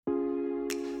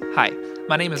Hi,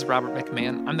 my name is Robert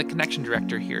McMahon. I'm the Connection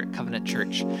Director here at Covenant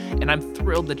Church, and I'm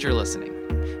thrilled that you're listening.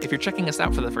 If you're checking us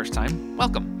out for the first time,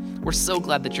 welcome. We're so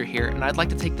glad that you're here, and I'd like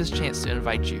to take this chance to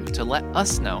invite you to let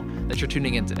us know that you're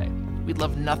tuning in today. We'd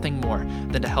love nothing more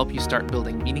than to help you start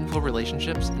building meaningful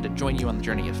relationships and to join you on the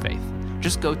journey of faith.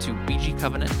 Just go to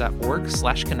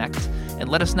bgcovenant.org/connect and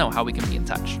let us know how we can be in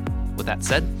touch. With that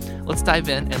said, let's dive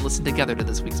in and listen together to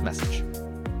this week's message.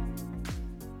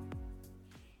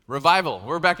 Revival.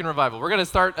 We're back in revival. We're going to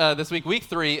start this week, week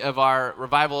 3 of our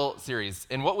revival series.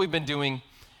 And what we've been doing,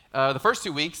 the first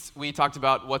 2 weeks, we talked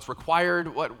about what's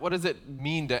required, what does it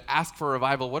mean to ask for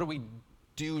revival, what do we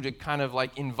do to kind of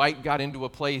like invite God into a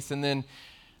place. And then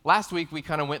last week, we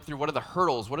kind of went through what are the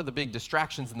hurdles, what are the big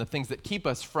distractions and the things that keep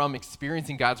us from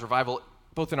experiencing God's revival,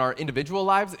 both in our individual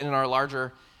lives and in our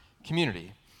larger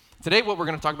community. Today, what we're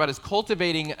going to talk about is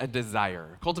cultivating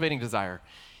desire.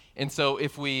 And so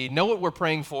if we know what we're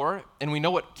praying for and we know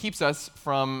what keeps us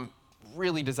from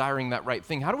really desiring that right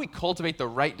thing, how do we cultivate the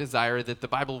right desire that the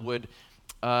Bible would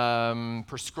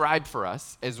prescribe for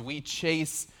us as we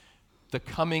chase the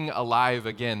coming alive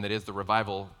again that is the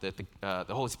revival that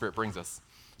the Holy Spirit brings us?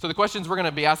 So the questions we're going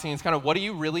to be asking is kind of, what do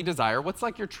you really desire? What's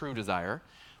like your true desire?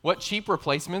 What cheap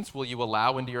replacements will you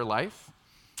allow into your life?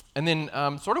 And then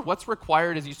sort of what's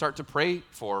required as you start to pray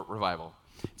for revival.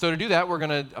 So to do that, we're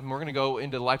gonna go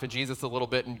into the life of Jesus a little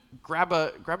bit and grab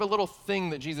a little thing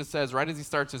that Jesus says right as he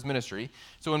starts his ministry.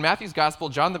 So in Matthew's gospel,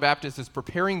 John the Baptist is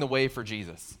preparing the way for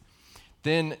Jesus.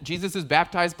 Then Jesus is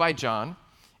baptized by John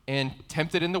and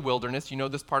tempted in the wilderness. You know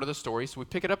this part of the story, so we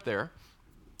pick it up there.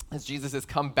 As Jesus has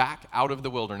come back out of the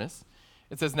wilderness,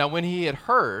 it says, now when he had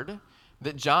heard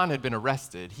that John had been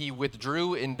arrested, he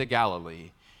withdrew into Galilee.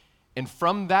 And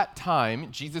from that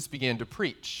time, Jesus began to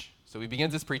preach. So he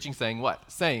begins his preaching saying what?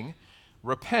 Saying,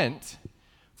 repent,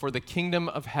 for the kingdom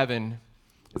of heaven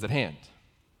is at hand.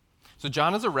 So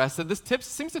John is arrested. This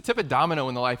seems to tip a domino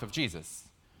in the life of Jesus,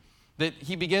 that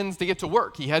he begins to get to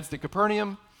work. He heads to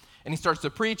Capernaum, and he starts to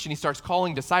preach, and he starts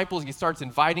calling disciples. He starts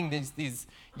inviting these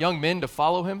young men to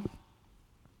follow him.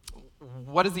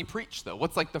 What does he preach, though?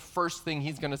 What's like the first thing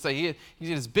he's going to say? He's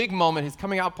at his big moment, his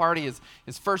coming out party,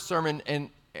 his first sermon, and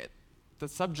the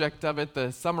subject of it,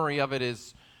 the summary of it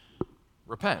is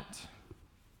repent.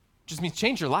 Just means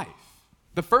change your life.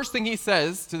 The first thing he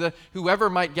says to whoever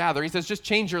might gather, he says, just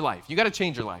change your life. You got to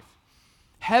change your life.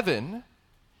 Heaven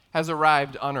has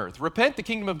arrived on earth. Repent, the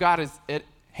kingdom of God is at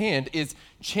hand, is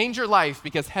change your life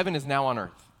because heaven is now on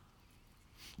earth.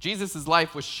 Jesus'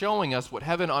 life was showing us what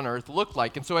heaven on earth looked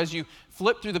like. And so as you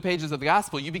flip through the pages of the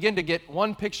gospel, you begin to get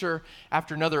one picture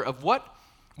after another of what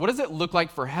does it look like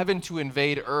for heaven to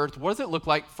invade earth? What does it look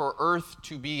like for earth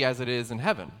to be as it is in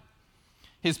heaven?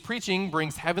 His preaching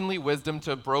brings heavenly wisdom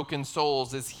to broken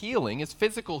souls. His healing, his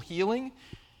physical healing,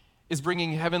 is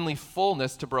bringing heavenly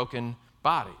fullness to broken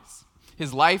bodies.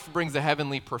 His life brings a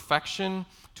heavenly perfection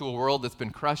to a world that's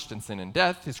been crushed in sin and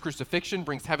death. His crucifixion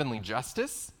brings heavenly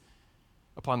justice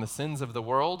upon the sins of the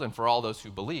world and for all those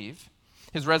who believe.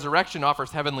 His resurrection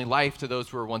offers heavenly life to those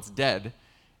who were once dead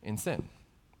in sin.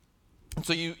 And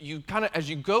so you kind of, as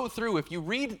you go through, if you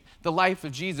read the life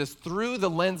of Jesus through the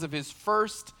lens of his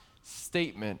first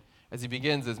statement as he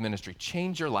begins his ministry,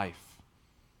 change your life.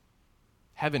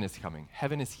 Heaven is coming.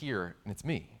 Heaven is here, and it's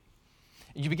me.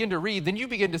 And you begin to read, then you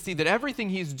begin to see that everything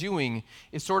he's doing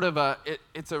is sort of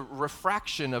it's a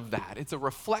refraction of that. It's a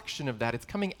reflection of that. It's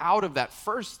coming out of that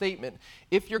first statement.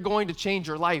 If you're going to change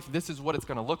your life, this is what it's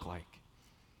going to look like.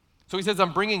 So he says,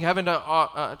 I'm bringing heaven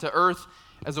to earth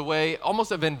as a way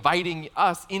almost of inviting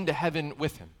us into heaven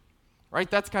with him. Right?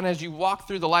 That's kind of as you walk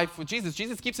through the life with Jesus.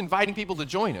 Jesus keeps inviting people to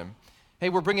join him. Hey,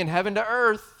 we're bringing heaven to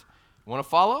earth. Want to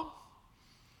follow?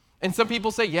 And some people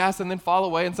say yes and then fall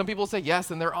away. And some people say yes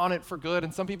and they're on it for good.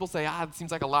 And some people say, it seems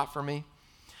like a lot for me.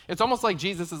 It's almost like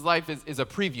Jesus' life is a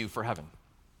preview for heaven.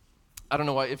 I don't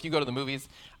know why, if you go to the movies,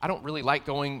 I don't really like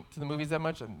going to the movies that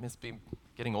much. I must be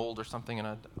getting old or something, and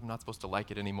I'm not supposed to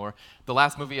like it anymore. The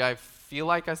last movie I feel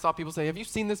like I saw people say, have you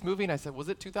seen this movie? And I said, was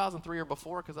it 2003 or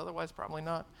before? Because otherwise probably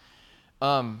not.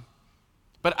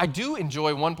 But I do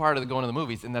enjoy one part of going to the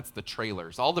movies, and that's the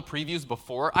trailers. All the previews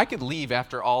before, I could leave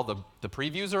after all the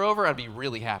previews are over. I'd be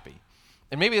really happy.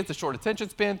 And maybe it's a short attention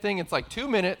span thing. It's like 2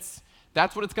 minutes.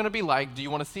 That's what it's going to be like. Do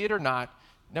you want to see it or not?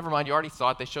 Never mind, you already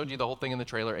saw it. They showed you the whole thing in the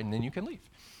trailer, and then you can leave.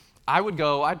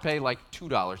 I'd pay like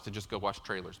 $2 to just go watch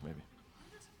trailers maybe. Do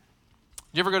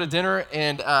you ever go to dinner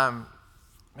and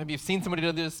maybe you've seen somebody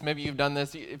do this, maybe you've done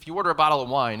this. If you order a bottle of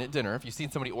wine at dinner, if you've seen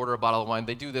somebody order a bottle of wine,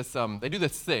 they do this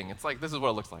thing. It's like, this is what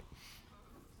it looks like.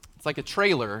 It's like a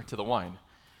trailer to the wine.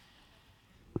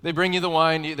 They bring you the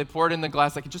wine, they pour it in the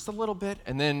glass like just a little bit,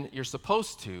 and then you're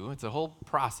supposed to, it's a whole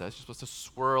process, you're supposed to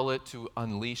swirl it to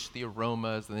unleash the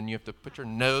aromas, and then you have to put your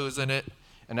nose in it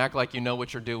and act like you know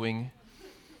what you're doing.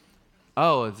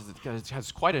 Oh, it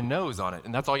has quite a nose on it,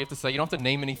 and that's all you have to say. You don't have to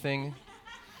name anything.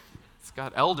 It's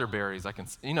got elderberries,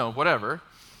 whatever.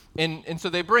 And so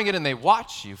they bring it and they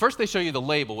watch you. First they show you the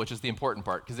label, which is the important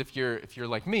part, because if you're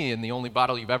like me and the only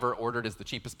bottle you've ever ordered is the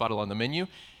cheapest bottle on the menu,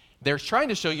 they're trying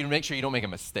to show you to make sure you don't make a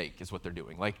mistake is what they're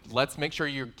doing. Like, let's make sure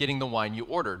you're getting the wine you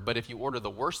ordered, but if you order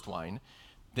the worst wine,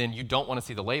 then you don't want to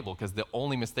see the label because the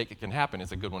only mistake that can happen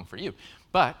is a good one for you.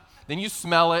 But then you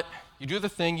smell it, you do the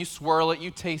thing, you swirl it,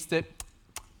 you taste it.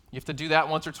 You have to do that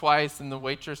once or twice, and the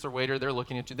waitress or waiter, they're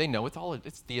looking at you. They know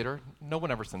it's theater. No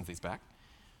one ever sends these back.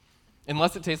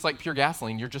 Unless it tastes like pure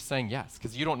gasoline, you're just saying yes,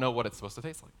 because you don't know what it's supposed to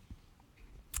taste like.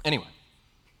 Anyway,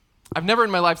 I've never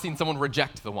in my life seen someone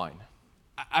reject the wine.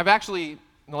 I've actually, in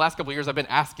the last couple of years, I've been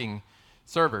asking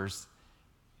servers,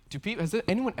 has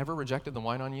anyone ever rejected the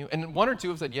wine on you? And one or two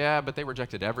have said, yeah, but they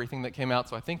rejected everything that came out,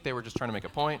 so I think they were just trying to make a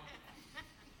point.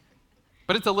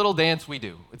 But it's a little dance we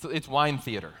do. It's wine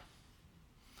theater.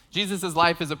 Jesus'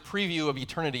 life is a preview of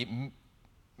eternity,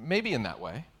 maybe in that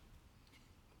way.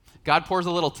 God pours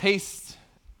a little taste,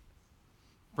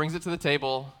 brings it to the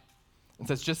table, and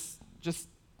says, just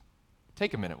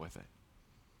take a minute with it.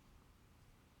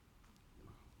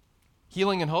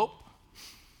 Healing and hope?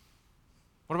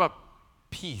 What about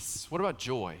peace? What about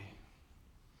joy?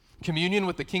 Communion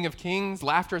with the King of Kings,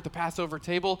 laughter at the Passover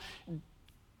table.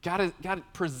 God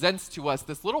presents to us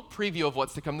this little preview of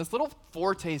what's to come, this little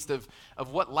foretaste of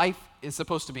what life is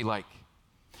supposed to be like.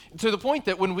 To the point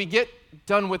that when we get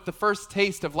done with the first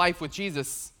taste of life with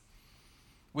Jesus,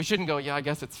 we shouldn't go, yeah, I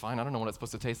guess it's fine. I don't know what it's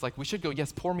supposed to taste like. We should go,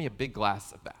 yes, pour me a big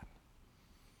glass of that.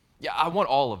 Yeah, I want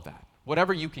all of that,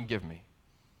 whatever you can give me.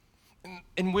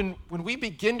 And when we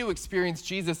begin to experience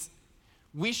Jesus,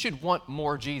 we should want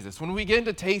more Jesus. When we begin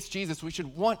to taste Jesus, we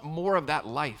should want more of that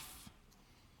life.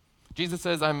 Jesus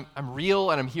says, I'm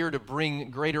real and I'm here to bring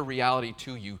greater reality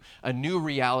to you, a new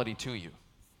reality to you.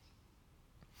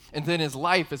 And then his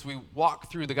life, as we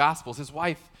walk through the Gospels, his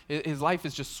life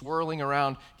is just swirling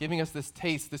around, giving us this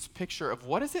taste, this picture of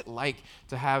what is it like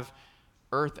to have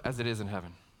earth as it is in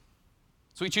heaven.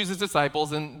 So he chooses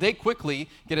disciples, and they quickly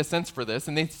get a sense for this,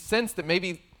 and they sense that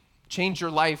maybe change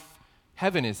your life,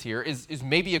 heaven is here, is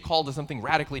maybe a call to something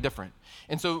radically different.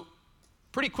 And so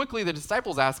pretty quickly, the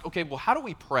disciples ask, okay, well, how do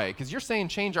we pray? Because you're saying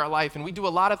change our life, and we do a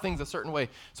lot of things a certain way.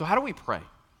 So how do we pray?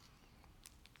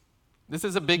 This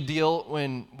is a big deal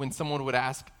when someone would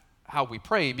ask how we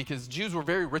pray, because Jews were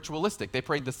very ritualistic. They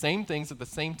prayed the same things at the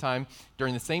same time,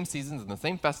 during the same seasons and the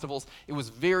same festivals. It was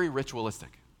very ritualistic.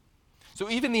 So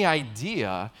even the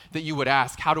idea that you would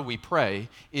ask, how do we pray,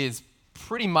 is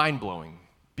pretty mind-blowing,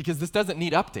 because this doesn't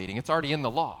need updating. It's already in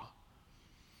the law.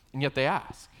 And yet they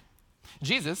ask.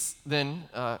 Jesus then,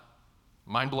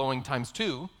 mind-blowing times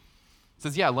 2,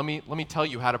 says, yeah, let me tell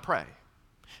you how to pray.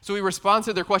 So he responds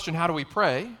to their question, how do we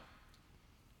pray,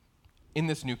 in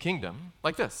this new kingdom,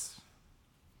 like this.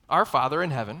 Our Father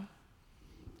in heaven,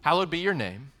 hallowed be your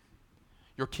name.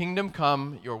 Your kingdom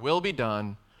come, your will be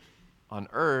done on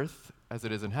earth as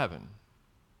it is in heaven.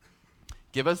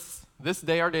 Give us this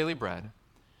day our daily bread.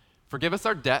 Forgive us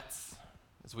our debts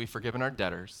as we've forgiven our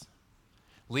debtors.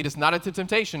 Lead us not into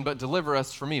temptation, but deliver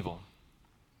us from evil.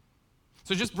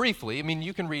 So just briefly,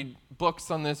 you can read books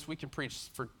on this. We can preach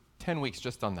for 10 weeks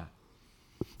just on that.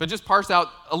 But just parse out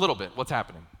a little bit what's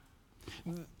happening.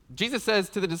 Jesus says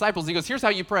to the disciples, he goes, here's how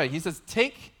you pray. He says,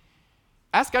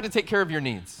 ask God to take care of your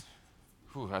needs.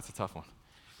 Ooh, that's a tough one.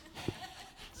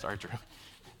 Sorry, Drew.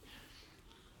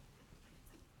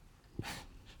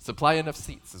 Supply enough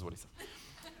seats is what he said.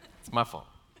 It's my fault.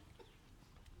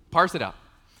 Parse it out.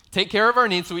 Take care of our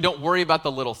needs so we don't worry about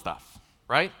the little stuff,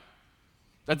 right?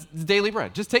 That's daily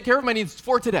bread. Just take care of my needs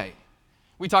for today.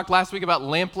 We talked last week about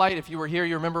lamplight. If you were here,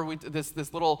 you remember this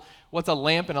little, what's a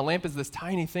lamp? And a lamp is this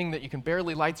tiny thing that you can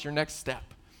barely light your next step.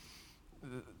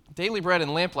 Daily bread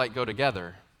and lamplight go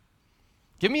together.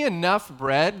 Give me enough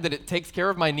bread that it takes care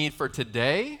of my need for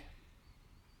today,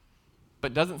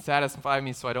 but doesn't satisfy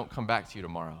me so I don't come back to you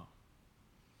tomorrow.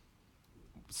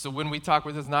 So when we talk,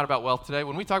 this is not about wealth today.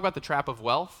 When we talk about the trap of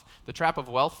wealth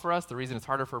for us, the reason it's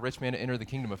harder for a rich man to enter the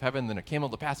kingdom of heaven than a camel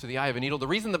to pass through the eye of a needle, the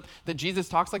reason that Jesus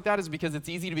talks like that is because it's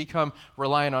easy to become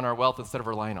reliant on our wealth instead of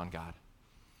relying on God.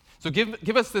 So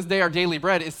give us this day our daily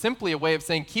bread is simply a way of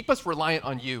saying, keep us reliant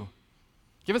on you.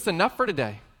 Give us enough for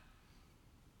today.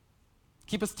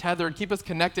 Keep us tethered, keep us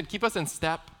connected, keep us in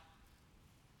step.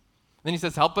 Then he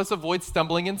says, help us avoid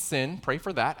stumbling in sin. Pray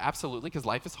for that, absolutely, because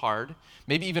life is hard.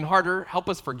 Maybe even harder, help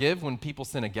us forgive when people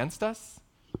sin against us.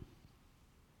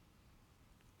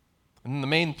 And the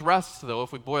main thrust, though,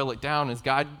 if we boil it down, is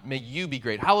God, may you be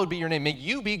great. Hallowed be your name. May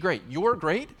you be great. You're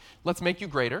great. Let's make you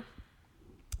greater.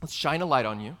 Let's shine a light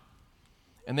on you.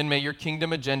 And then may your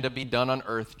kingdom agenda be done on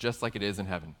earth just like it is in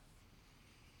heaven.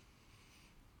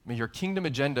 May your kingdom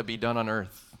agenda be done on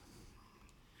earth.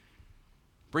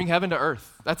 Bring heaven to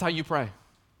earth. That's how you pray.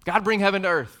 God, bring heaven to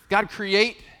earth. God,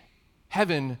 create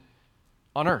heaven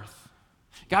on earth.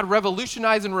 God,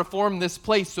 revolutionize and reform this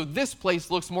place so this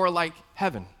place looks more like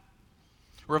heaven.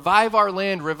 Revive our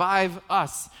land, revive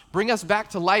us. Bring us back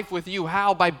to life with you.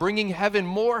 How? By bringing heaven,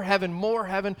 more heaven, more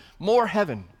heaven, more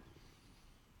heaven.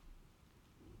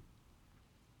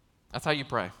 That's how you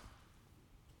pray.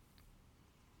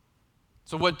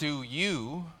 So what do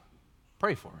you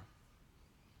pray for?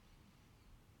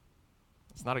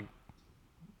 It's not a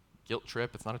guilt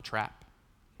trip. It's not a trap.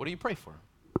 What do you pray for?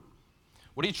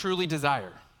 What do you truly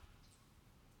desire?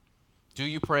 Do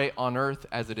you pray on earth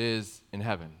as it is in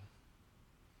heaven?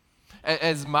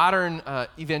 As modern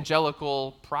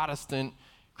evangelical Protestant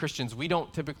Christians, we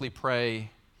don't typically pray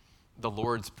the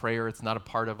Lord's Prayer. It's not a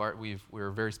part of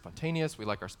we're very spontaneous. We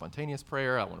like our spontaneous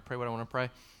prayer. I want to pray what I want to pray.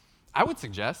 I would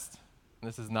suggest, and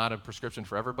this is not a prescription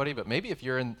for everybody, but maybe if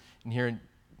you're in here,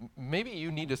 maybe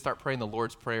you need to start praying the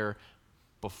Lord's Prayer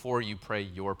before you pray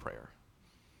your prayer.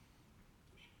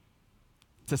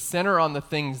 To center on the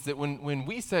things that when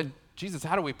we said, Jesus,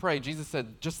 how do we pray? Jesus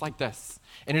said, just like this.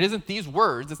 And it isn't these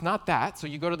words. It's not that. So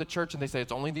you go to the church and they say,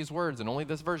 it's only these words and only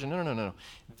this version. No.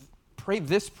 Pray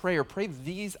this prayer. Pray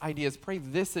these ideas. Pray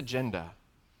this agenda.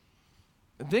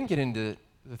 And then get into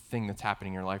the thing that's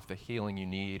happening in your life, the healing you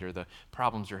need or the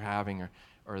problems you're having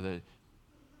or the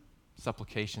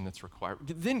supplication that's required.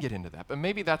 Then get into that. But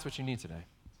maybe that's what you need today.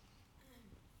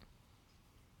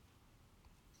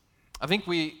 I think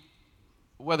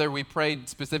whether we prayed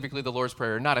specifically the Lord's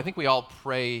Prayer or not, I think we all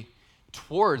pray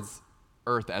towards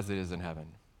earth as it is in heaven.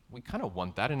 We kind of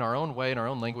want that in our own way, in our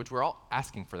own language. We're all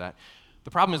asking for that.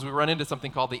 The problem is we run into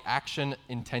something called the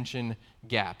action-intention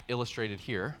gap, illustrated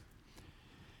here.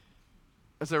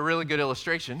 That's a really good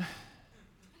illustration.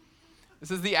 This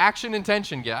is the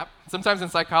action-intention gap. Sometimes in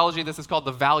psychology, this is called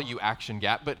the value-action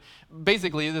gap. But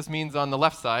basically, this means on the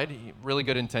left side, really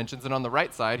good intentions. And on the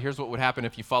right side, here's what would happen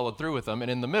if you followed through with them. And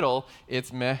in the middle,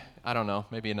 it's meh, I don't know,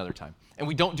 maybe another time. And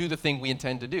we don't do the thing we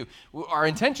intend to do. Our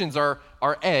intentions are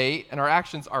A, and our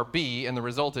actions are B. And the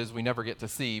result is we never get to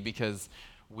C because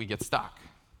we get stuck.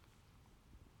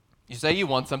 You say you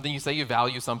want something. You say you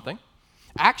value something.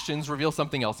 Actions reveal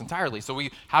something else entirely. So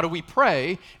how do we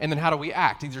pray, and then how do we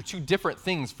act? These are two different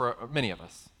things for many of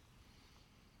us.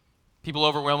 People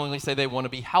overwhelmingly say they want to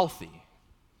be healthy.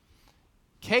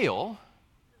 Kale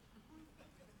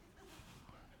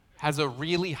has a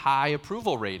really high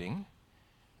approval rating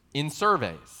in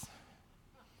surveys.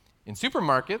 In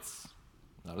supermarkets,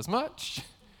 not as much.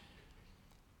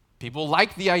 People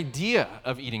like the idea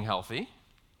of eating healthy.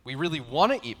 We really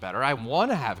want to eat better. I want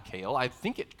to have kale. I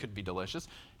think it could be delicious.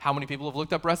 How many people have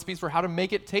looked up recipes for how to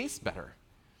make it taste better?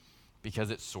 Because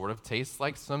it sort of tastes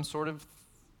like some sort of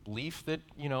leaf that,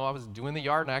 I was doing the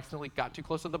yard and I accidentally got too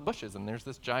close to the bushes, and there's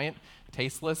this giant,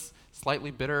 tasteless, slightly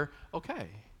bitter, okay.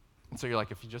 And so you're like,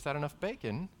 if you just add enough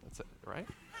bacon, that's it, right?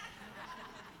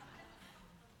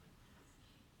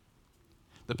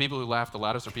 The people who laugh the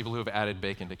loudest are people who have added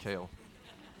bacon to kale.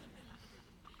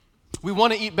 We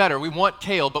want to eat better. We want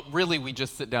kale, but really we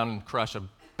just sit down and crush a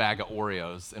bag of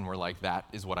Oreos, and we're like, that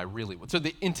is what I really want. So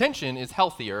the intention is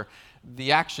healthier.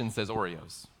 The action says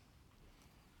Oreos.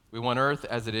 We want earth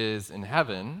as it is in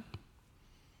heaven,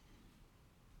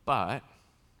 but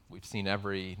we've seen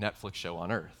every Netflix show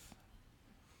on earth.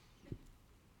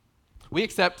 We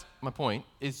accept, my point,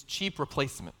 is cheap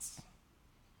replacements.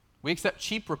 We accept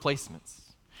cheap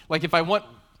replacements. Like if I want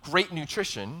great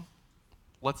nutrition,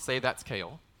 let's say that's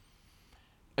kale.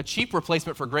 A cheap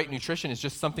replacement for great nutrition is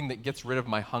just something that gets rid of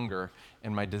my hunger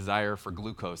and my desire for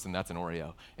glucose, and that's an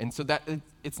Oreo. And so that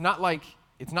it's not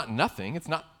nothing.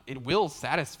 It will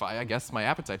satisfy, I guess, my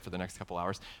appetite for the next couple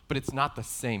hours, but it's not the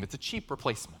same. It's a cheap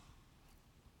replacement.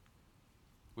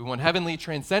 We want heavenly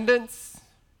transcendence.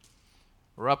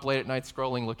 We're up late at night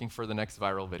scrolling looking for the next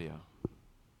viral video.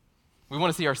 We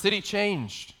want to see our city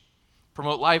changed,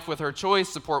 promote life with her choice,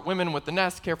 support women with the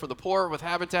nest, care for the poor with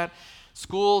Habitat,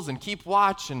 schools and Keep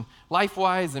Watch and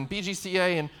LifeWise and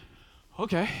BGCA, and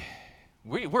okay,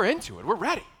 we're into it. We're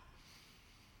ready.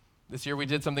 This year we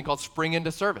did something called Spring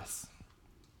into Service.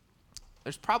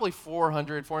 There's probably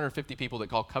 450 people that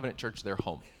call Covenant Church their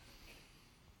home.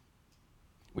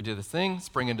 We did this thing,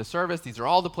 Spring into Service. These are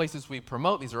all the places we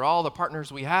promote. These are all the partners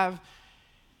we have.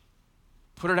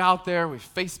 put it out there, we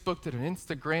Facebooked it and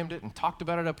Instagrammed it and talked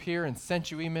about it up here and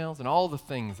sent you emails and all the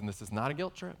things, and this is not a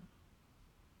guilt trip,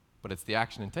 but it's the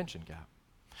action intention gap.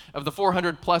 Of the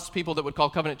 400 plus people that would call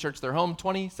Covenant Church their home,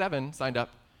 27 signed up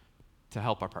to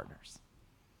help our partners.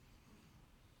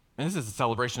 And this is a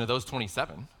celebration of those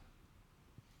 27,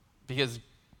 because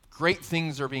great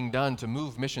things are being done to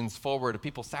move missions forward, of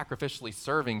people sacrificially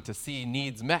serving to see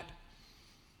needs met.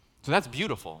 So that's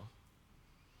beautiful.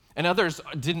 And others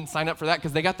didn't sign up for that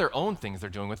because they got their own things they're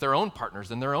doing with their own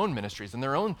partners and their own ministries and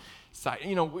their own side.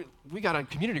 You know, we got a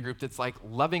community group that's like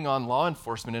loving on law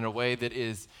enforcement in a way that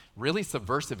is really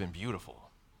subversive and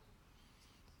beautiful.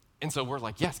 And so we're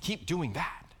like, yes, keep doing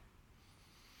that.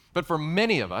 But for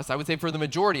many of us, I would say for the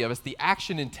majority of us, the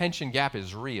action-intention gap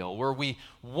is real, where we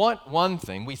want one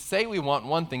thing, we say we want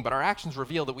one thing, but our actions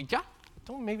reveal that we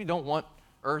maybe don't want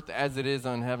earth as it is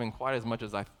on heaven quite as much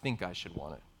as I think I should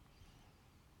want it.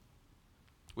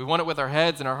 We want it with our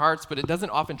heads and our hearts, but it doesn't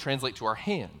often translate to our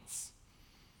hands.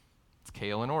 It's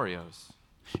kale and Oreos.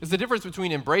 It's the difference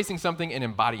between embracing something and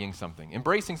embodying something.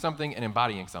 Embracing something and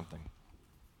embodying something.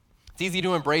 It's easy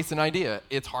to embrace an idea.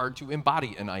 It's hard to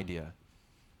embody an idea.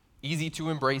 Easy to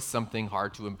embrace something,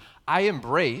 hard to I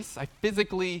embrace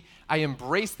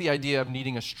the idea of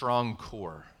needing a strong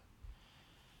core.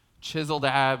 Chiseled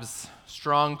abs,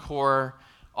 strong core,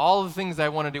 all the things I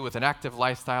want to do with an active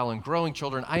lifestyle and growing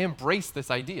children, I embrace this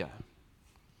idea.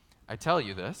 I tell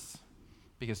you this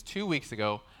because 2 weeks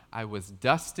ago, I was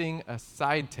dusting a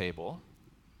side table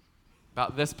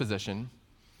about this position,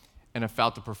 and I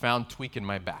felt a profound tweak in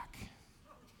my back.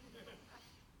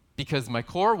 Because my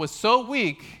core was so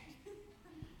weak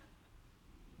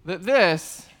that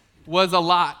this was a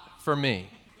lot for me.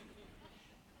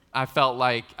 I felt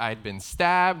like I'd been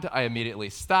stabbed. I immediately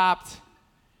stopped.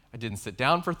 I didn't sit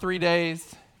down for 3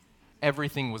 days.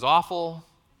 Everything was awful.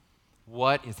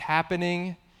 What is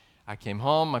happening? I came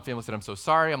home. My family said, I'm so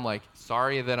sorry. I'm like,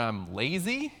 sorry that I'm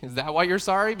lazy? Is that why you're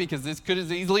sorry? Because this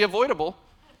is easily avoidable.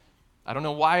 I don't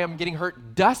know why I'm getting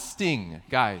hurt dusting,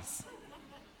 guys.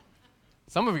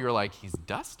 Some of you are like, he's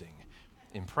dusting.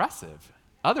 Impressive.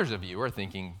 Others of you are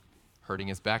thinking, hurting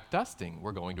his back dusting.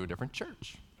 We're going to a different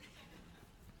church.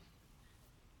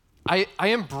 I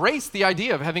embrace the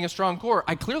idea of having a strong core.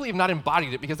 I clearly have not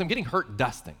embodied it because I'm getting hurt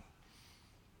dusting.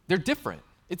 They're different.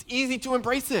 It's easy to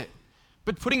embrace it,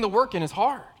 but putting the work in is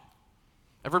hard.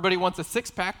 Everybody wants a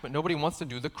six-pack, but nobody wants to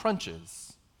do the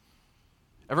crunches.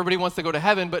 Everybody wants to go to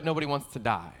heaven, but nobody wants to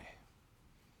die.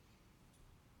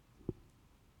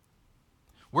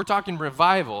 We're talking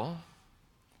revival,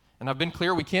 and I've been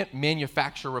clear, we can't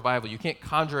manufacture revival. You can't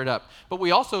conjure it up. But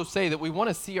we also say that we want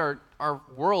to see our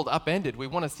world upended. We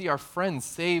want to see our friends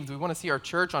saved. We want to see our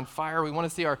church on fire. We want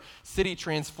to see our city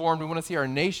transformed. We want to see our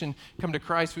nation come to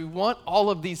Christ. We want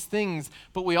all of these things,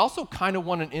 but we also kind of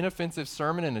want an inoffensive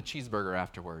sermon and a cheeseburger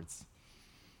afterwards.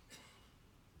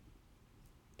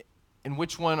 And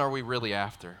which one are we really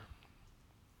after?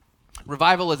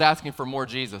 Revival is asking for more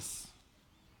Jesus.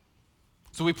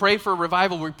 So we pray for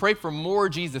revival. We pray for more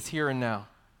Jesus here and now.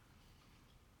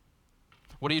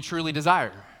 What do you truly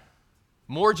desire?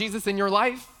 More Jesus in your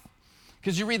life?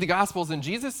 Because you read the Gospels and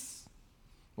Jesus,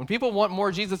 when people want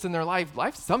more Jesus in their life,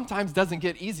 life sometimes doesn't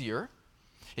get easier.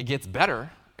 It gets better,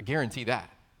 I guarantee that.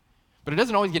 But it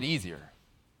doesn't always get easier.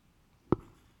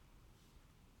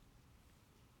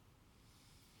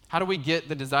 How do we get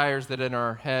the desires that are in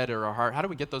our head or our heart, how do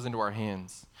we get those into our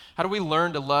hands? How do we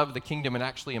learn to love the kingdom and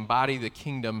actually embody the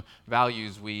kingdom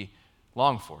values we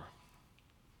long for?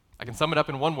 I can sum it up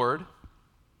in one word.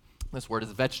 This word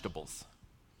is vegetables.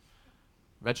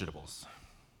 Vegetables.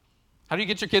 How do you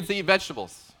get your kids to eat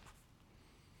vegetables?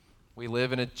 We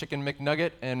live in a chicken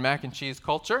McNugget and mac and cheese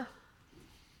culture.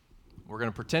 We're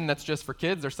going to pretend that's just for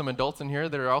kids. There's some adults in here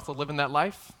that are also living that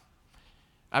life.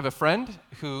 I have a friend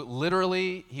who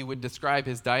literally, he would describe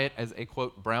his diet as a,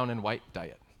 quote, brown and white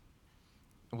diet.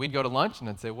 And we'd go to lunch, and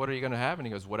I'd say, what are you going to have? And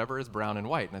he goes, whatever is brown and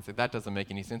white. And I'd say, that doesn't make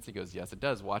any sense. He goes, yes, it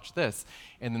does. Watch this.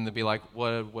 And then they'd be like,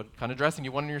 what kind of dressing do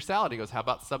you want in your salad? He goes, how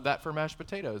about sub that for mashed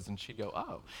potatoes? And she'd go,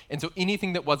 oh. And so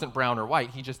anything that wasn't brown or white,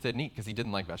 he just didn't eat because he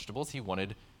didn't like vegetables. He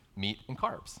wanted meat and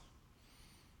carbs.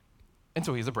 And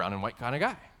so he's a brown and white kind of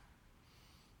guy.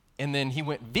 And then he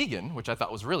went vegan, which I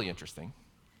thought was really interesting.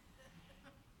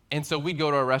 And so we'd go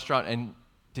to a restaurant, and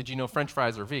did you know French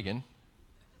fries are vegan?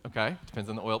 Okay, depends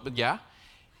on the oil, but yeah.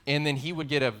 And then he would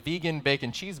get a vegan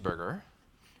bacon cheeseburger,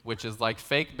 which is like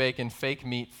fake bacon, fake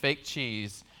meat, fake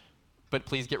cheese, but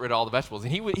please get rid of all the vegetables.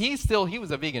 And he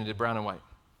was a vegan, did brown and white.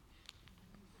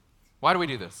 Why do we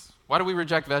do this? Why do we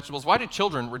reject vegetables? Why do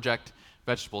children reject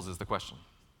vegetables is the question.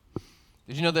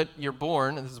 Did you know that you're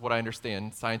born, and this is what I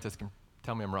understand, scientists can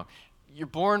tell me I'm wrong, you're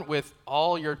born with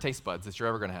all your taste buds that you're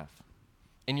ever going to have.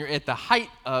 And you're at the height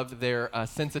of their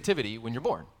sensitivity when you're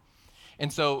born.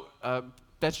 And so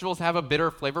vegetables have a bitter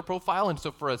flavor profile, and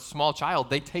so for a small child,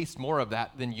 they taste more of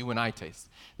that than you and I taste.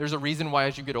 There's a reason why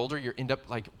as you get older, you end up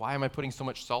like, why am I putting so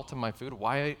much salt in my food?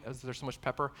 Why is there so much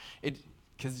pepper?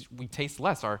 Because we taste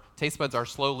less. Our taste buds are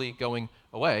slowly going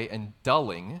away and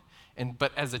dulling.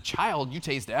 But as a child, you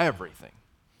taste everything.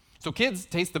 So kids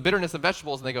taste the bitterness of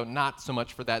vegetables, and they go, not so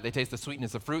much for that. They taste the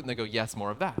sweetness of fruit, and they go, yes, more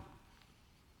of that.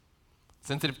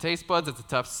 Sensitive taste buds, it's a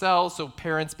tough sell, so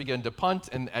parents begin to punt,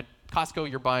 and at Costco,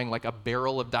 you're buying like a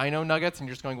barrel of dino nuggets, and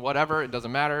you're just going, whatever, it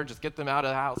doesn't matter, just get them out of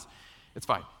the house. It's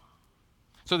fine.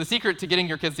 So the secret to getting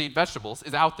your kids to eat vegetables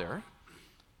is out there.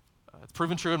 It's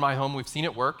proven true in my home. We've seen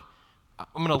it work.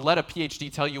 I'm going to let a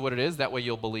PhD tell you what it is. That way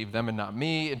you'll believe them and not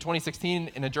me. In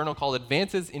 2016, in a journal called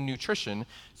Advances in Nutrition,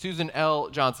 Susan L.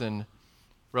 Johnson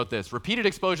wrote this: repeated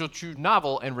exposure to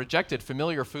novel and rejected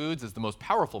familiar foods is the most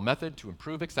powerful method to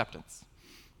improve acceptance.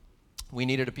 We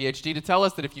needed a PhD to tell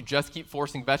us that if you just keep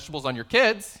forcing vegetables on your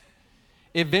kids,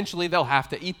 eventually they'll have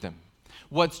to eat them.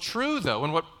 What's true, though,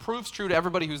 and what proves true to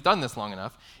everybody who's done this long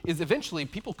enough, is eventually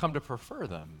people come to prefer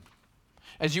them.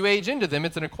 As you age into them,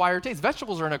 it's an acquired taste.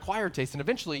 Vegetables are an acquired taste, and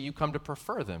eventually you come to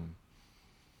prefer them.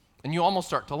 And you almost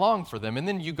start to long for them. And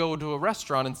then you go to a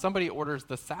restaurant, and somebody orders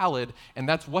the salad, and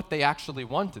that's what they actually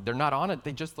wanted. They're not on it.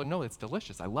 They just no, it's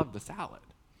delicious. I love the salad.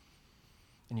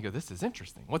 And you go, this is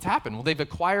interesting. What's happened? Well, they've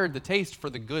acquired the taste for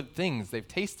the good things. They've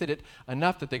tasted it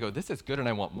enough that they go, this is good, and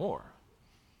I want more.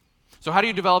 So how do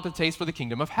you develop a taste for the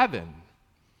kingdom of heaven?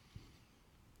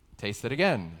 Taste it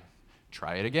again.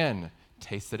 Try it again.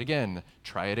 Taste it again.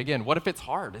 Try it again. What if it's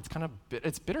hard?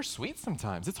 It's bittersweet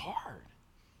sometimes. It's hard.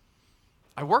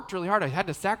 I worked really hard. I had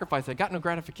to sacrifice. I got no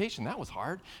gratification. That was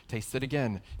hard. Taste it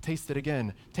again. Taste it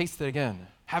again. Taste it again.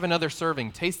 Have another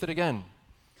serving. Taste it again.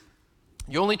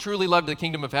 You only truly love the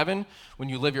kingdom of heaven when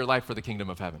you live your life for the kingdom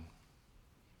of heaven.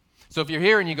 So if you're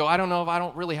here and you go, I don't know if I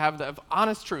don't really have the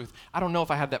honest truth. I don't know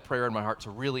if I have that prayer in my heart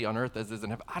to really unearth as is in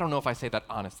heaven. I don't know if I say that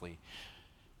honestly.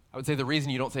 I would say the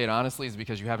reason you don't say it honestly is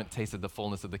because you haven't tasted the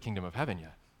fullness of the kingdom of heaven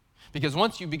yet. Because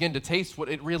once you begin to taste what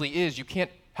it really is, you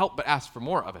can't help but ask for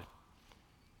more of it.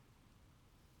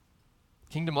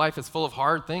 Kingdom life is full of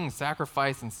hard things,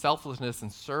 sacrifice and selflessness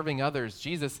and serving others.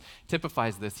 Jesus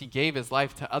typifies this. He gave his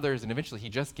life to others, and eventually he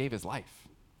just gave his life.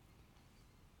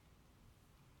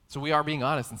 So we are being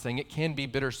honest and saying it can be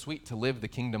bittersweet to live the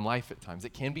kingdom life at times.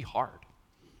 It can be hard.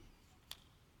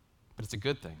 But it's a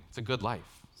good thing. It's a good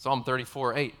life. Psalm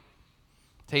 34:8,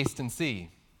 taste and see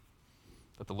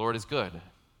that the Lord is good,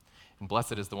 and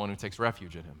blessed is the one who takes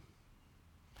refuge in him.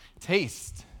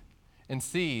 Taste and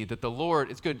see that the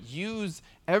Lord is good. Use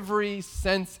every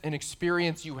sense and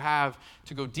experience you have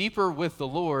to go deeper with the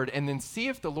Lord, and then see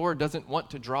if the Lord doesn't want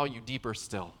to draw you deeper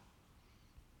still.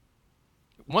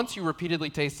 Once you repeatedly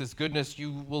taste his goodness,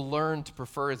 you will learn to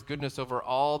prefer his goodness over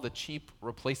all the cheap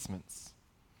replacements.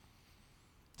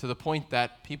 To the point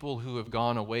that people who have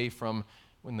gone away from,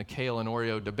 when the kale and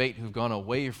Oreo debate, who've gone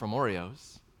away from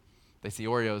Oreos, they see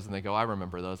Oreos and they go, I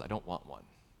remember those, I don't want one.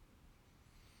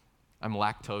 I'm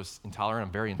lactose intolerant,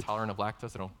 I'm very intolerant of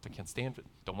lactose, I can't stand it,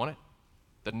 don't want it,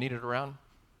 doesn't need it around.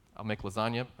 I'll make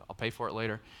lasagna, I'll pay for it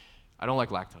later. I don't like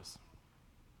lactose.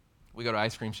 We go to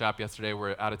ice cream shop yesterday,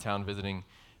 we're out of town visiting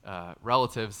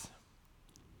relatives.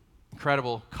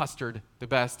 Incredible, custard, the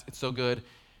best, it's so good.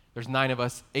 There's 9 of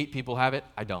us, 8 people have it,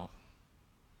 I don't.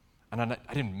 And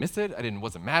I didn't miss it,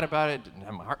 wasn't mad about it, didn't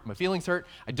have my feelings hurt.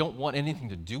 I don't want anything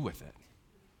to do with it.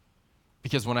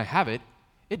 Because when I have it,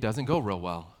 it doesn't go real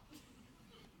well.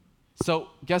 So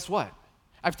guess what?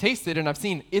 I've tasted and I've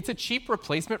seen it's a cheap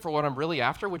replacement for what I'm really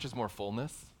after, which is more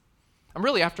fullness. I'm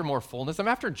really after more fullness. I'm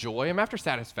after joy. I'm after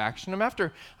satisfaction. I'm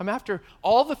after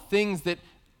all the things that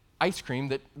ice cream,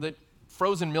 that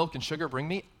frozen milk and sugar bring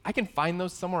me. I can find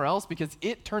those somewhere else because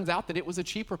it turns out that it was a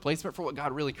cheap replacement for what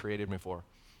God really created me for.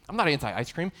 I'm not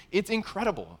anti-ice cream. It's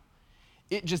incredible.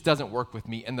 It just doesn't work with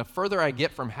me. And the further I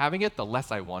get from having it, the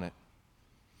less I want it.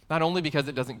 Not only because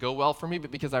it doesn't go well for me,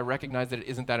 but because I recognize that it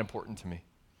isn't that important to me.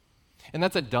 And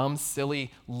that's a dumb,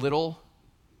 silly, little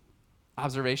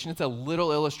observation. It's a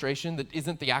little illustration that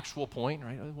isn't the actual point,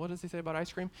 right? What does he say about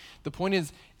ice cream? The point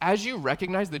is, as you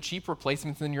recognize the cheap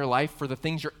replacements in your life for the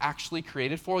things you're actually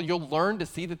created for, you'll learn to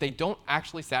see that they don't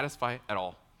actually satisfy at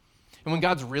all. And when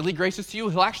God's really gracious to you,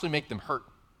 he'll actually make them hurt.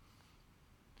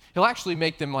 He'll actually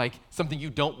make them like something you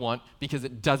don't want because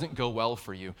it doesn't go well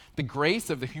for you. The grace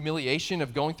of the humiliation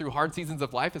of going through hard seasons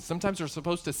of life is sometimes we're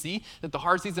supposed to see that the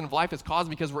hard season of life is caused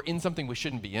because we're in something we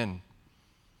shouldn't be in.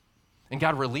 And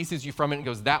God releases you from it and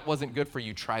goes, that wasn't good for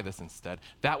you, try this instead.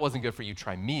 That wasn't good for you,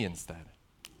 try me instead.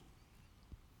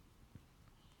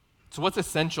 So what's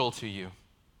essential to you?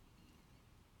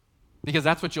 Because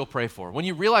that's what you'll pray for. When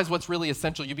you realize what's really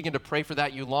essential, you begin to pray for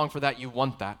that, you long for that, you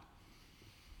want that.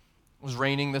 It was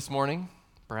raining this morning,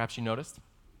 perhaps you noticed.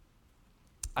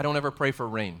 I don't ever pray for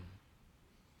rain.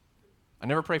 I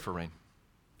never pray for rain.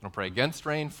 I don't pray against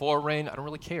rain, for rain. I don't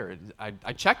really care.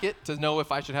 I check it to know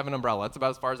if I should have an umbrella. That's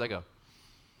about as far as I go.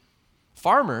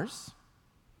 Farmers,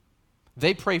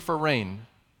 they pray for rain,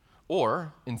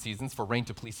 or in seasons for rain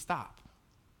to please stop.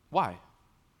 Why?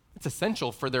 It's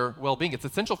essential for their well-being. It's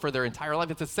essential for their entire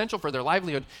life. It's essential for their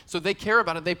livelihood. So they care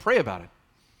about it. They pray about it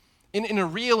in a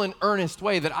real and earnest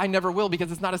way that I never will,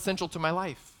 because it's not essential to my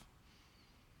life.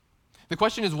 The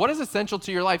question is, what is essential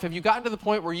to your life? Have you gotten to the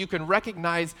point where you can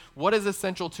recognize what is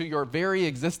essential to your very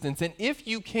existence? And if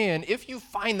you can, if you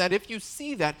find that, if you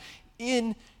see that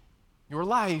in your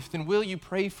life, then will you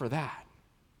pray for that?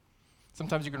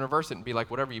 Sometimes you can reverse it and be like,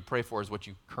 whatever you pray for is what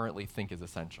you currently think is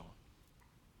essential.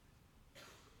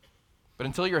 But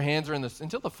until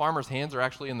the farmer's hands are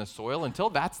actually in the soil, until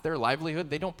that's their livelihood,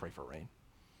 they don't pray for rain.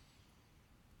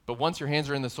 But once your hands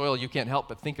are in the soil, you can't help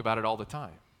but think about it all the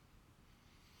time.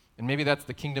 And maybe that's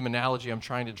the kingdom analogy I'm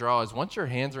trying to draw, is once your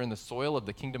hands are in the soil of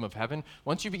the kingdom of heaven,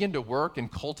 once you begin to work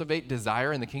and cultivate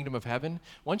desire in the kingdom of heaven,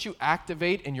 once you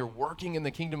activate and you're working in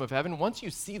the kingdom of heaven, once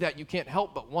you see that, you can't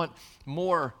help but want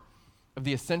more of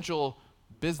the essential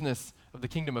business of the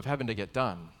kingdom of heaven to get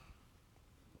done.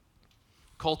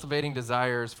 Cultivating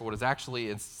desires for what is actually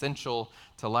essential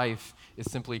to life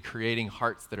is simply creating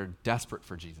hearts that are desperate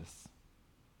for Jesus.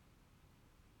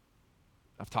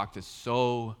 I've talked to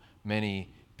so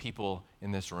many people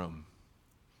in this room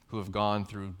who have gone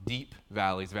through deep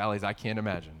valleys I can't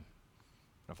imagine.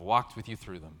 I've walked with you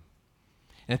through them.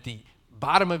 And at the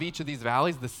bottom of each of these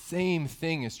valleys, the same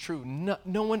thing is true.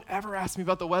 No one ever asks me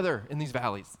about the weather in these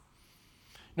valleys.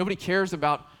 Nobody cares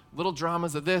about little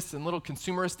dramas of this and little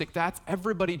consumeristic that's.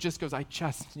 Everybody just goes, I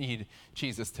just need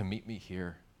Jesus to meet me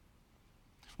here.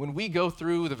 When we go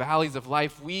through the valleys of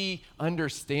life, we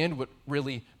understand what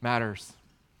really matters.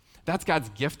 That's God's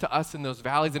gift to us in those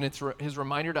valleys, and it's his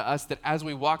reminder to us that as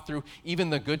we walk through even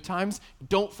the good times,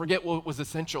 don't forget what was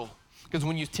essential. Because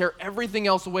when you tear everything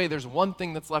else away, there's one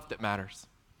thing that's left that matters: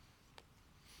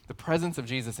 the presence of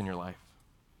Jesus in your life.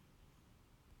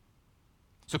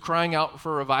 So crying out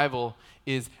for revival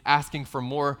is asking for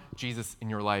more Jesus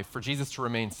in your life, for Jesus to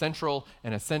remain central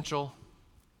and essential.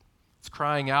 It's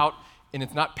crying out, and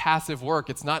it's not passive work.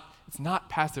 It's not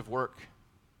passive work.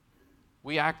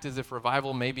 We act as if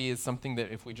revival maybe is something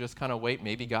that if we just kind of wait,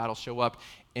 maybe God will show up.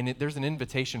 And there's an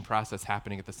invitation process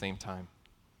happening at the same time.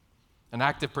 An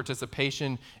active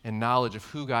participation and knowledge of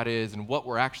who God is and what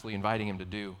we're actually inviting him to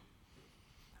do.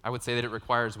 I would say that it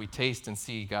requires we taste and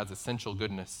see God's essential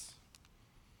goodness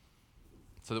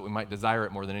so that we might desire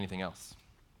it more than anything else,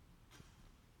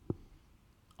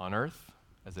 on earth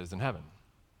as it is in heaven.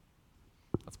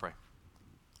 Let's pray.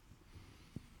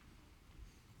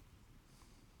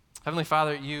 Heavenly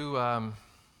Father, you've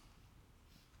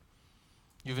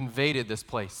invaded this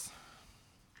place.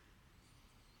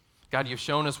 God, you've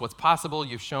shown us what's possible.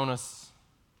 You've shown us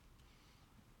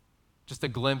just a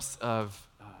glimpse of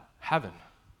heaven.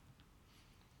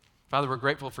 Father, we're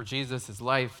grateful for Jesus, his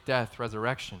life, death,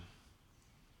 resurrection,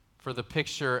 for the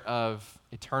picture of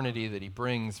eternity that he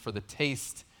brings, for the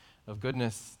taste of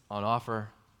goodness on offer.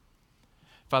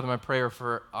 Father, my prayer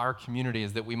for our community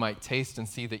is that we might taste and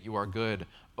see that you are good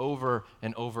over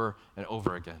and over and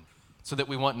over again, so that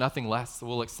we want nothing less, that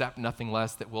we'll accept nothing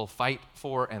less, that we'll fight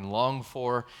for and long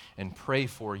for and pray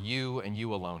for you and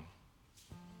you alone.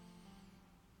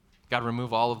 God,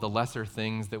 remove all of the lesser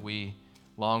things that we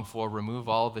long for. Remove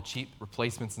all of the cheap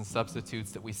replacements and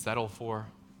substitutes that we settle for.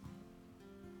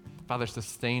 Father,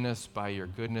 sustain us by your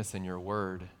goodness and your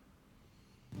word,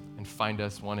 and find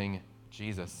us wanting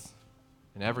Jesus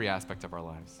in every aspect of our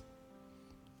lives.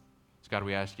 So God,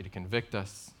 we ask you to convict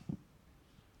us.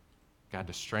 God,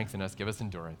 to strengthen us, give us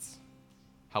endurance.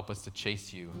 Help us to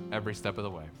chase you every step of the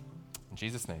way. In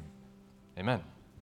Jesus' name, amen.